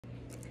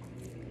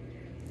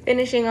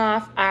Finishing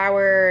off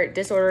our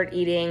disordered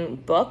eating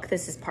book.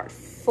 This is part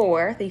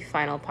 4, the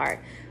final part.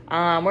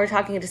 We're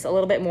talking just a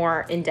little bit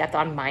more in depth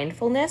on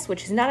mindfulness,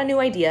 which is not a new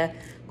idea.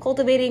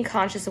 Cultivating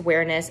conscious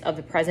awareness of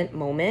the present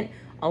moment,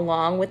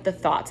 along with the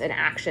thoughts and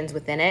actions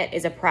within it,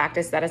 is a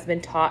practice that has been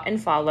taught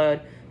and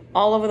followed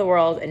all over the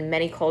world in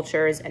many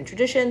cultures and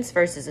traditions,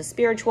 first as a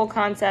spiritual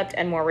concept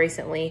and more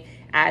recently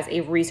as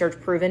a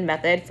research-proven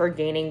method for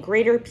gaining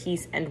greater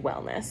peace and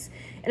wellness.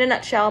 In a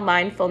nutshell,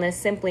 mindfulness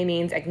simply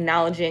means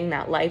acknowledging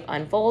that life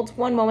unfolds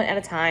one moment at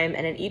a time,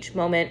 and in each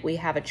moment we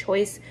have a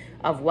choice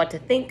of what to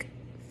think,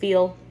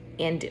 feel,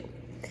 and do.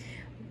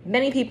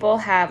 Many people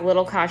have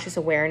little conscious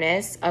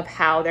awareness of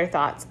how their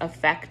thoughts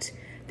affect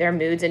their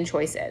moods and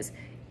choices,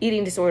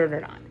 eating disordered or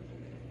not.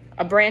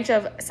 A branch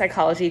of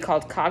psychology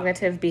called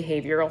cognitive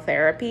behavioral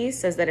therapy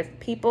says that if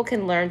people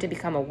can learn to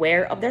become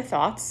aware of their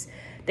thoughts,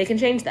 they can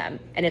change them.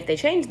 And if they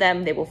change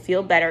them, they will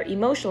feel better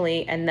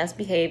emotionally and thus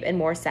behave in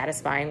more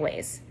satisfying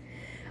ways.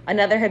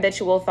 Another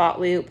habitual thought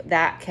loop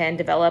that can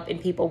develop in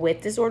people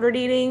with disordered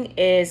eating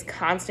is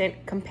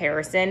constant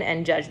comparison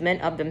and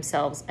judgment of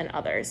themselves and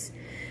others.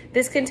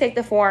 This can take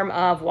the form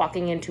of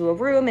walking into a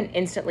room and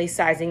instantly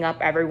sizing up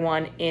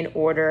everyone in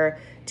order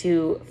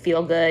to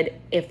feel good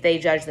if they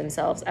judge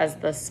themselves as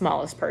the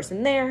smallest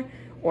person there,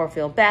 or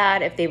feel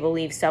bad if they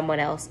believe someone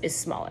else is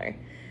smaller.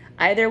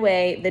 Either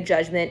way, the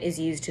judgment is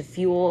used to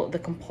fuel the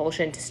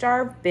compulsion to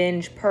starve,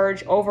 binge,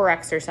 purge,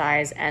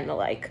 overexercise, and the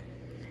like.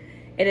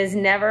 It is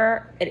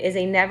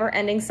a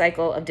never-ending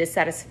cycle of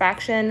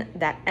dissatisfaction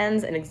that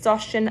ends in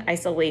exhaustion,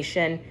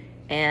 isolation,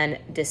 and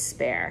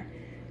despair.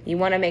 You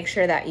want to make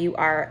sure that you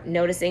are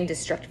noticing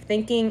destructive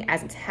thinking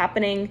as it's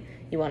happening.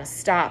 You want to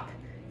stop.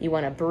 You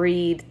want to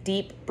breathe.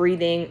 Deep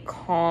breathing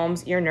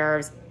calms your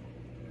nerves.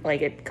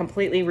 Like, it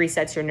completely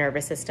resets your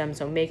nervous system.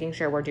 So making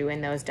sure we're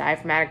doing those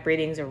diaphragmatic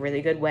breathing is a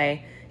really good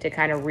way to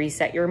kind of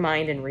reset your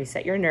mind and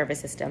reset your nervous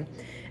system.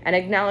 And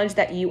acknowledge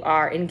that you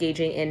are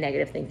engaging in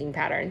negative thinking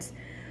patterns.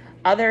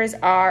 Others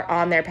are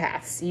on their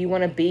paths. You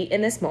want to be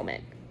in this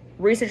moment.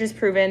 Research has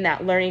proven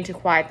that learning to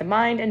quiet the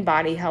mind and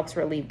body helps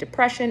relieve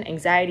depression,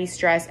 anxiety,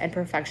 stress, and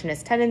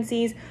perfectionist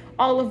tendencies,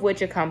 all of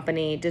which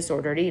accompany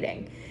disordered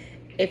eating.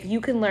 If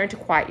you can learn to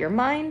quiet your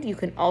mind, you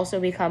can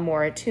also become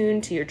more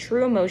attuned to your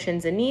true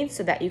emotions and needs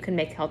so that you can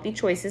make healthy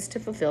choices to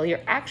fulfill your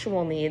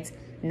actual needs,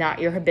 not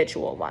your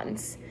habitual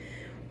ones.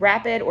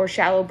 Rapid or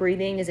shallow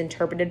breathing is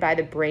interpreted by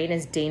the brain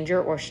as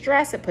danger or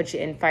stress. It puts you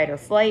in fight or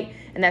flight,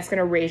 and that's going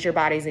to raise your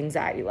body's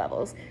anxiety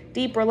levels.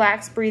 Deep,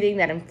 relaxed breathing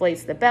that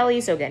inflates the belly,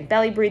 so again,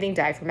 belly breathing,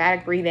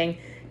 diaphragmatic breathing,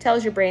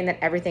 tells your brain that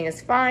everything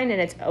is fine and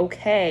it's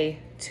okay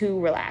to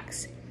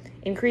relax.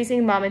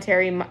 Increasing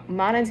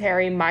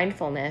monetary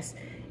mindfulness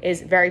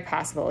is very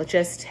possible. It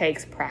just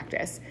takes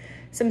practice.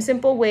 Some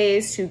simple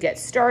ways to get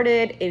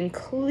started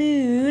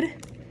include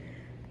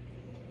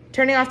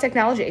turning off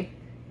technology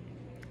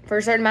for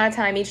a certain amount of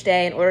time each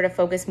day in order to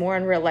focus more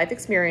on real life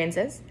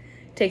experiences,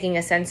 taking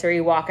a sensory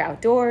walk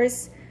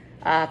outdoors.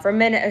 For a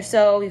minute or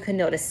so, you can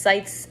notice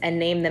sights and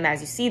name them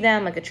as you see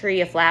them, like a tree,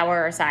 a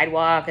flower, a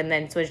sidewalk, and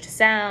then switch to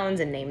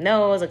sounds and name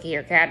those, like you hear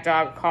a cat,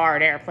 dog, a car,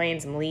 an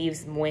airplane, some leaves,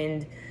 some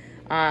wind.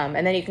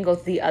 And then you can go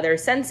through the other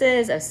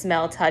senses of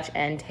smell, touch,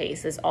 and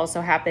taste. This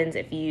also happens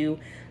if you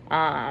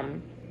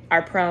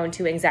are prone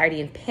to anxiety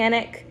and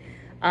panic.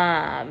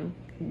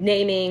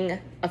 Naming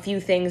a few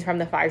things from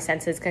the 5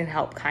 senses can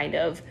help kind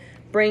of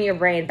bring your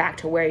brain back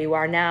to where you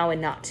are now and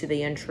not to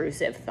the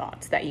intrusive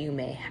thoughts that you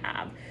may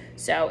have.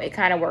 So it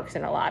kind of works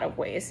in a lot of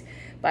ways.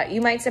 But you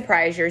might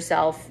surprise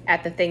yourself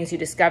at the things you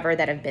discover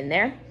that have been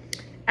there.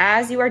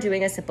 As you are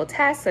doing a simple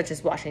task, such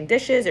as washing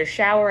dishes or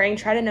showering,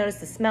 try to notice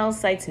the smells,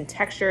 sights, and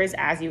textures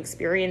as you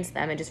experience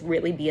them and just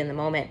really be in the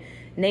moment.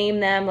 Name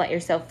them, let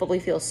yourself fully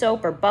feel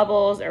soap or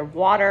bubbles or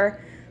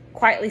water.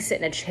 Quietly sit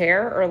in a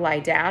chair or lie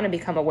down and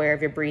become aware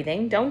of your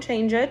breathing. Don't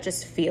change it,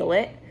 just feel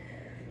it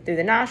through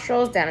the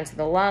nostrils, down into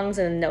the lungs,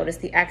 and then notice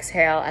the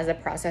exhale as the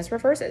process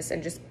reverses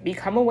and just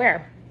become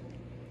aware.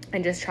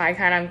 And just try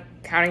kind of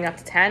counting up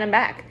to 10 and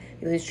back.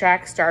 You lose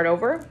track, start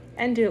over,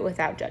 and do it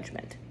without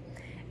judgment.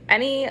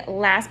 Any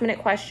last minute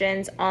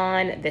questions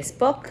on this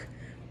book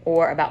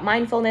or about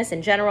mindfulness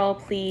in general,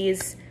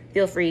 please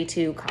feel free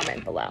to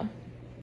comment below.